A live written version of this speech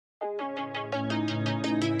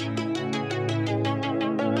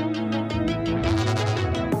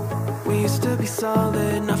me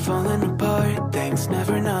solid, not falling apart. Things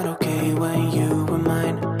never not okay when you were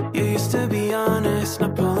mine. You used to be honest,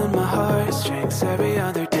 not pulling my heartstrings. Every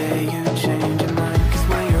other day you change your mind. Cause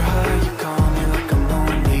when you're high you call me like I'm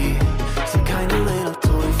lonely. Some kind of little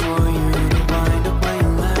toy for you to wind up when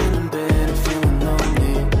you land in bed and feeling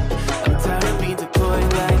lonely. I'm tired of being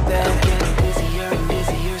deployed like that. Getting busier and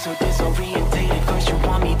busier, so disorientated. First you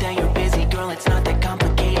want me, then you're busy. Girl, it's not that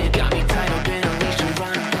complicated. Got me tied up in a leash and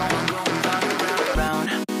running, going round,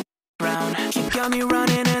 round. You got me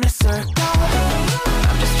running in a circle.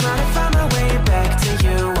 I'm just trying to find my way back to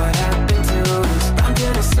you. What happened to us? Round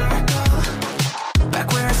in a circle. Back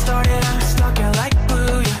where I started, I'm stuck in like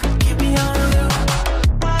glue. You keep me on a loop.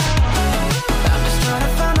 I'm just trying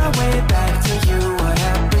to find my way back to you. What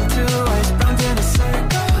happened to us? Round in a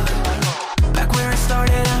circle. Back where I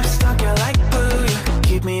started, I'm stuck in like glue. You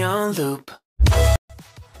keep me on loop.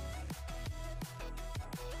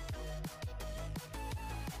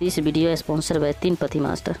 इस video sponsor by 3 पति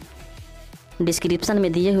master. Description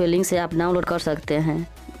में दिए हुए link से आप download कर सकते हैं।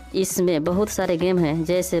 इसमें बहुत सारे गेम हैं,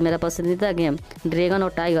 जैसे मेरा पसंदीदा गेम ड्रैगन और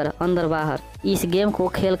टाइगर अंदर बाहर। इस गेम को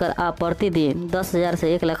खेलकर आप प्रतिदिन 10,000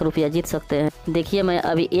 से 1 लाख रुपया जीत सकते हैं। देखिए, मैं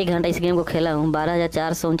अभी 1 घंटा इस गेम को खेला हूँ।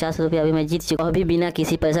 12,449 रुपया अभी मैं जीत चुका हूँ, अभी बिना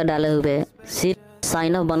किसी पैसा डाले हुए। सिर्फ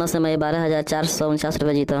साइन अप बोनस से मैं 12,449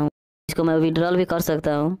 रुपया जीता हूँ। इसको मैं विड्रॉल भी कर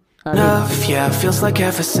सकता हूँ। Enough, yeah, feels like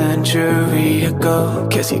half a century ago.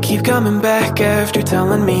 Guess you keep coming back after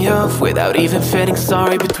telling me off, without even feeling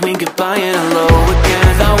sorry between goodbye and hello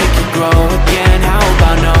again. Thought we could grow again, how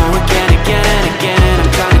about no again, again and again.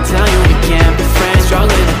 I'm trying to tell you we can't be friends,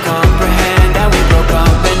 struggling to comprehend that we broke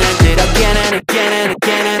up and ended again and again and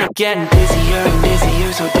again. And I'm getting busier and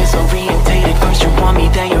busier, so disorientated. First you want me,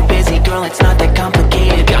 then you're busy. Girl, it's not that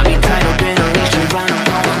complicated. Got me tied up in a leash and running,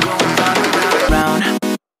 going round,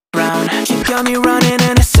 round. You got me running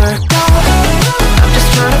in a circle. I'm just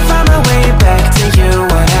trying to find my way back to you.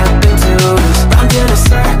 What happened to us? Round in a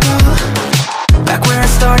circle. Back where I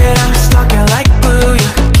started, I'm stuck in like glue. You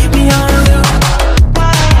keep me on a loop.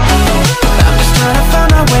 I'm just trying to find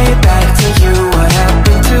my way back to you. What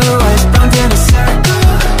happened to us? Round in a circle.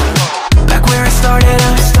 Back where I started,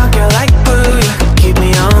 I'm stuck in like glue. You keep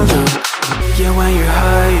me on loop. Yeah, when you're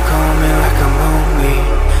high, you call me like I'm lonely.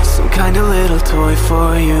 Some kind of little toy for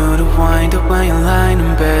you to wind up when you're lying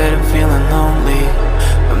in bed and feeling lonely.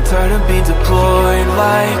 I'm tired of being deployed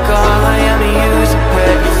like all I am to use a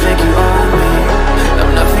pet. You think you own me?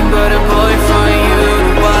 I'm nothing but a boy for you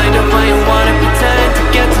to wind up when you wanna pretend to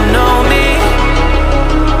get to know me.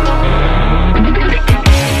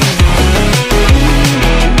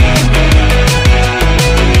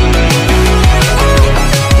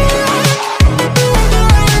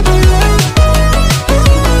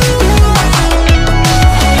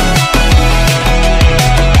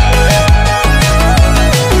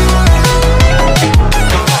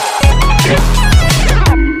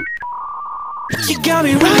 You got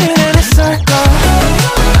me running in a circle.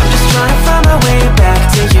 I'm just trying to find my way back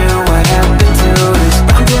to you. What happened to us?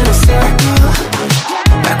 Round in a circle.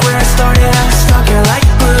 Back where I started, I'm stuck here like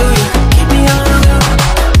glue. You keep me on a loop.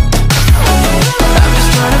 I'm just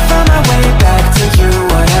trying to find my way back to you.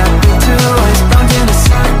 What happened to us? Round in a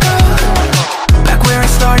circle. Back where I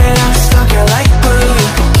started, I'm stuck here like glue.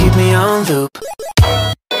 You keep me on loop.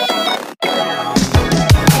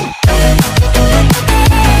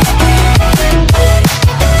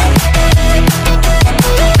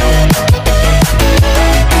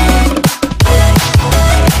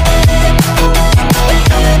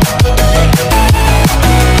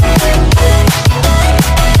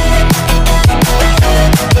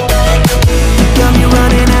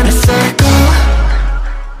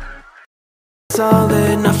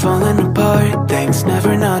 Solid, not falling apart. Things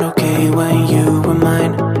never not okay when you were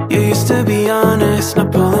mine. You used to be honest,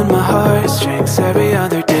 not pulling my heartstrings. Every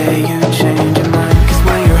other day you change your mind. Cause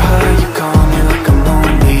when you're high you call me like I'm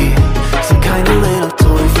lonely. Some kind of little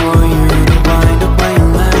toy for you to wind up when you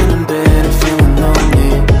land in bed and feeling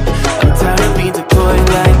lonely. I'm tired of being deployed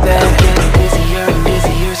like that. Getting busier and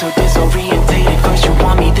busier, so disorientated. First you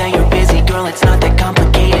want me, then you're busy. Girl, it's not that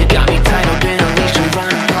complicated. Got me tied up in a leash and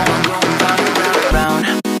running, going round,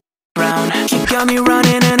 round. You got me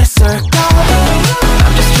running in a circle.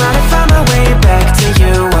 I'm just trying to find my way back to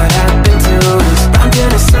you. What happened to us? Round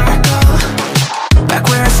in a circle.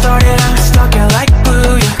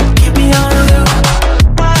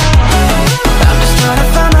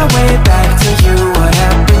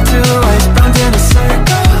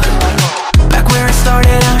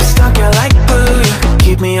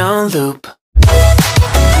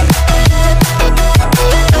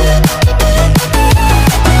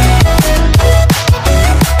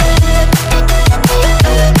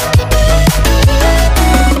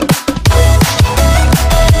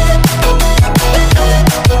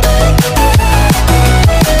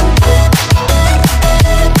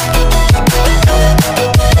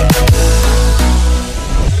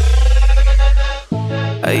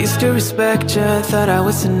 you, thought I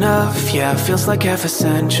was enough. Yeah, it feels like half a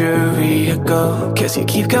century ago. Guess you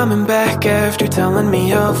keep coming back after telling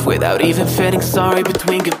me off, without even feeling sorry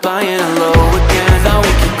between goodbye and hello again. Thought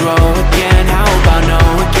we could grow again, how about no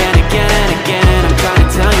again, again and again. I'm trying to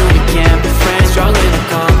tell you we can't be friends, struggling to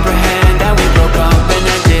comprehend that we broke up and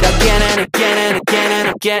ended again and again and again. And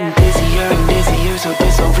I'm getting busier and busier, so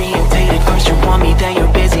disorientated. First you want me, then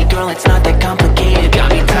you're busy. Girl, it's not that complicated.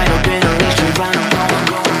 Got me tied up in a leash, we run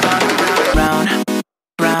around, round,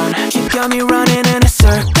 round. You got me running in a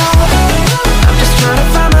circle. I'm just trying to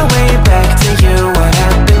find my way back to you. What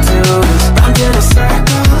happened to us? Round in a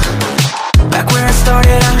circle. Back where I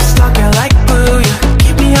started, I'm stuck here like blue. You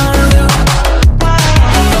keep me on a loop.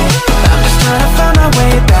 I'm just trying to find my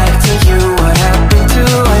way back to you. What happened to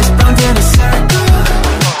us? Round in a circle.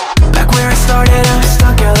 Back where I started, I'm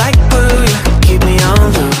stuck here like blue. You keep me on a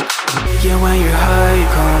loop. Yeah, when you're high, you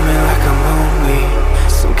call me like I'm lonely.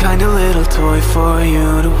 Some kind of little toy for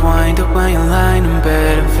you to wind up when you're lying in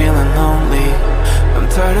bed and feeling lonely. I'm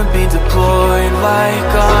tired of being deployed like